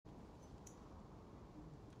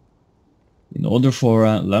In order for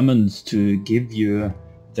Lemons to give you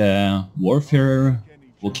the Warferer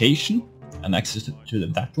Vocation and access to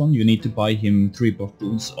that one, you need to buy him 3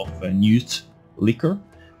 bottles of Newt liquor,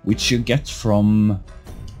 which you get from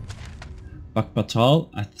Bakbatal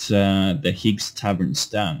at the Higgs Tavern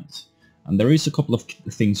stand. And there is a couple of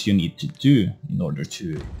things you need to do in order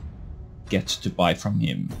to get to buy from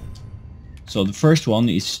him. So the first one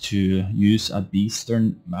is to use a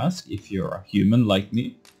Beastern mask if you're a human like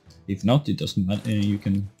me. If not, it doesn't matter, you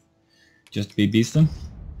can just be Beastern.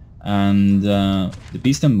 And the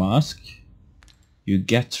Beastern mask you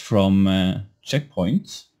get from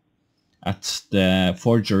checkpoint at the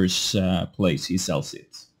forger's place. He sells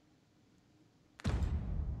it.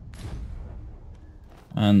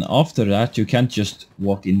 And after that you can't just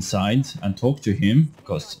walk inside and talk to him,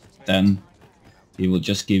 because then he will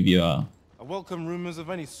just give you a welcome rumors of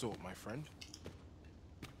any sort, my friend.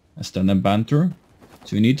 A standard banter.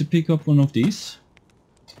 So you need to pick up one of these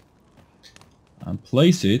and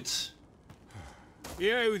place it.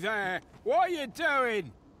 You there, what are you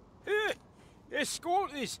doing?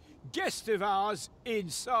 Escort this guest of ours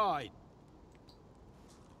inside.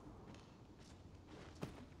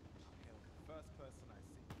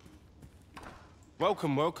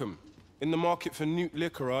 Welcome, welcome. In the market for Newt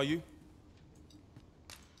liquor, are you?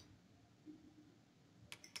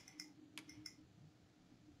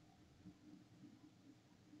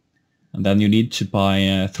 And then you need to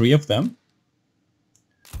buy 3 of them.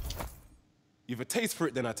 You've a taste for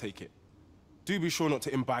it, then I take it. Do be sure not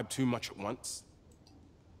to imbibe too much at once.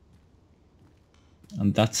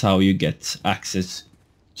 And that's how you get access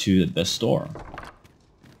to the store.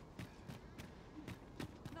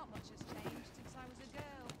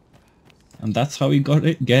 And that's how we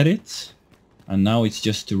get it. And now it's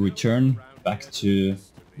just to return back to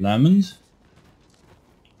Lemons.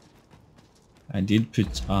 I did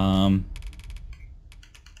put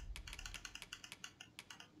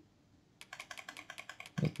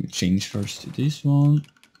let me change first to this one.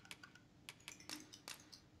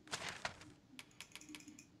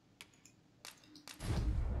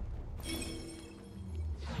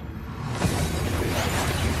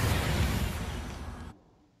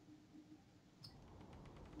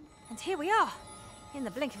 And here we are, in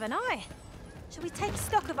the blink of an eye. Shall we take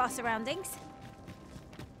stock of our surroundings?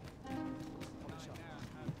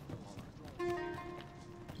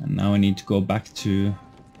 And now I need to go back to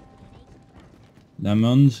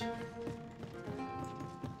Lemons.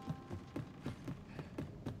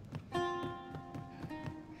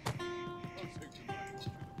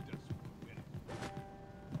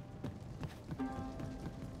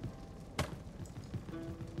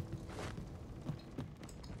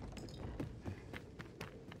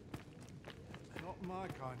 Not my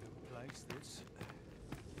kind of place, this.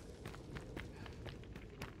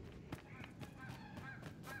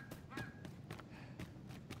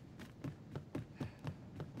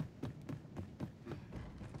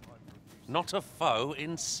 Not a foe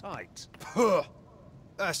in sight. Puh!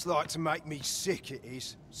 That's like to make me sick, it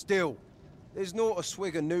is. Still, there's not a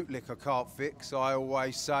swig of Newt liquor can't fix, I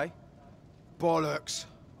always say. Bollocks,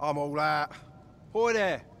 I'm all out. Boy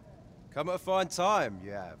there, come at a fine time,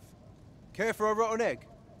 you have. Care for a rotten egg?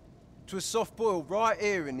 'Twas soft boiled right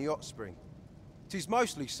here in the hot spring. 'Tis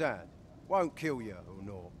mostly sand, won't kill you or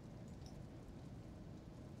naught.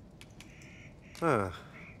 Huh.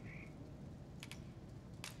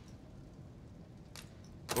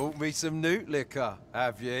 Bought me some Newt liquor,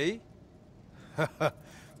 have ye?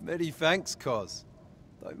 Many thanks, Cos.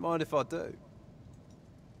 Don't mind if I do.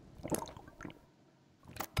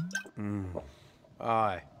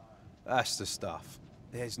 Aye, that's the stuff.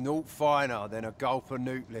 There's naught finer than a gulp of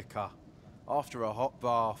Newt liquor. After a hot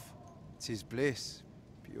bath, 'tis bliss,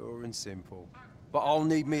 pure and simple. But I'll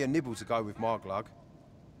need me a nibble to go with my glug.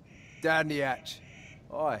 Down the hatch.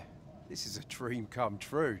 Aye. This is a dream come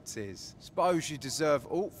true, 'tis. Suppose you deserve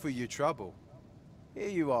aught for your trouble. Here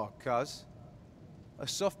you are, cuz. A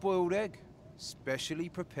soft-boiled egg, specially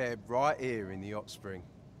prepared right here in the hot spring.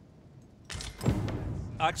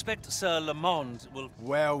 I expect Sir Lamond will...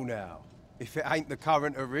 Well now, if it ain't the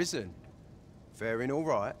current arisen. Faring all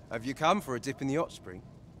right. Have you come for a dip in the hot spring?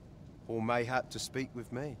 Or mayhap to speak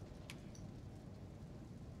with me?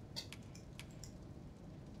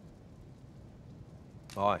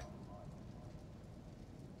 Aye.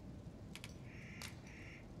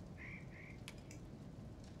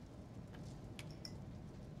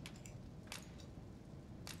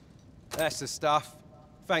 That's the stuff.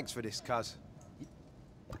 Thanks for this, cuz.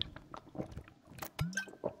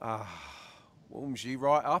 Warms you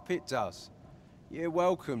right up, it does. You're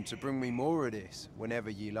welcome to bring me more of this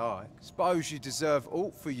whenever ye like. Suppose you deserve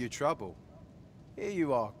aught for your trouble. Here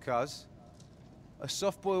you are, cuz. A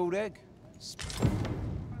soft-boiled egg.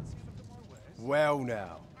 Well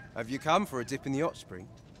now, have you come for a dip in the hot spring?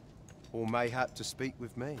 Or mayhap to speak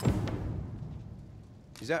with me?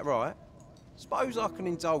 Is that right? Suppose I can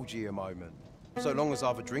indulge you a moment, so long as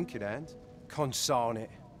I've a drink in hand. Consarn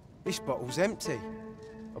it. This bottle's empty.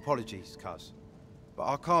 Apologies, cuz, but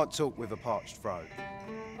I can't talk with a parched throat.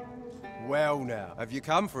 Well now, have you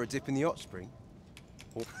come for a dip in the hot spring?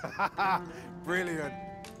 Brilliant.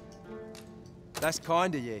 That's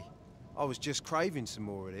kind of ye. I was just craving some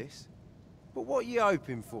more of this. But what are you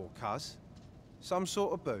hoping for, cuz? Some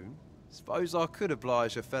sort of boon? Suppose I could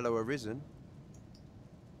oblige a fellow arisen.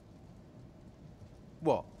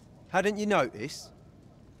 What? Hadn't you noticed?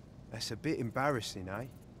 That's a bit embarrassing, eh?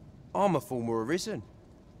 I'm a former arisen.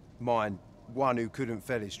 Mind, one who couldn't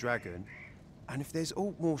fell his dragon. And if there's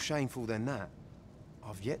aught more shameful than that,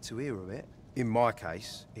 I've yet to hear of it. In my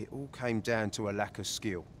case, it all came down to a lack of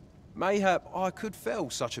skill. Mayhap I could fell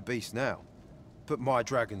such a beast now, but my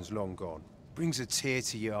dragon's long gone. Brings a tear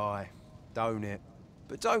to your eye, don't it?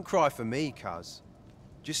 But don't cry for me, cuz.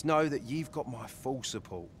 Just know that you've got my full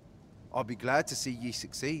support. I'll be glad to see ye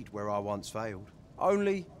succeed where I once failed.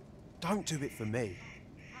 Only, don't do it for me.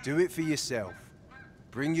 Do it for yourself.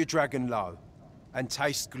 Bring your dragon low, and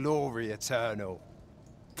taste glory eternal.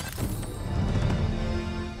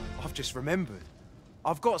 I've just remembered.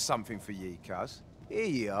 I've got something for ye, cuz. Here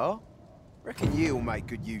ye are. Reckon ye'll make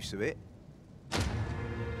good use of it.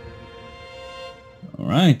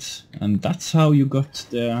 Alright, and that's how you got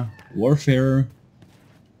the Warferer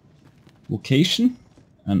Vocation,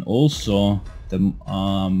 and also the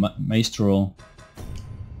Maestral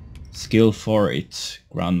skill for it,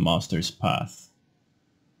 Grandmaster's Path.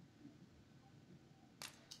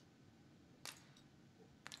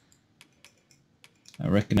 I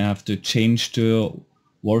reckon I have to change to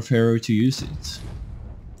Warferer to use it.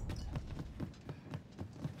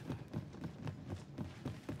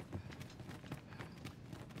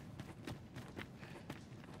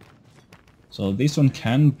 So this one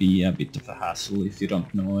can be a bit of a hassle if you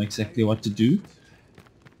don't know exactly what to do,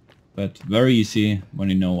 but very easy when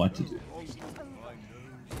you know what to do.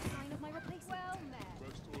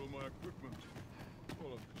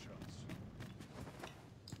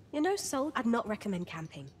 You know, Sol, I'd not recommend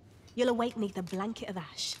camping. You'll awake neath a blanket of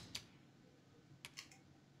ash.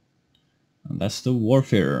 And that's the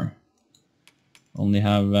Warferer. Only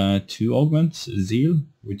have 2 augments, Zeal,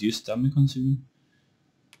 reduced damage consuming.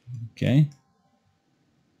 Okay.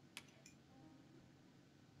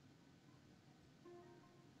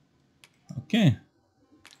 Okay.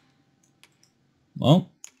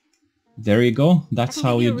 Well, there you go. That's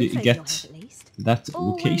how you get that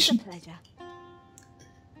vocation.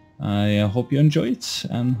 I hope you enjoy it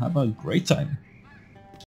and have a great time.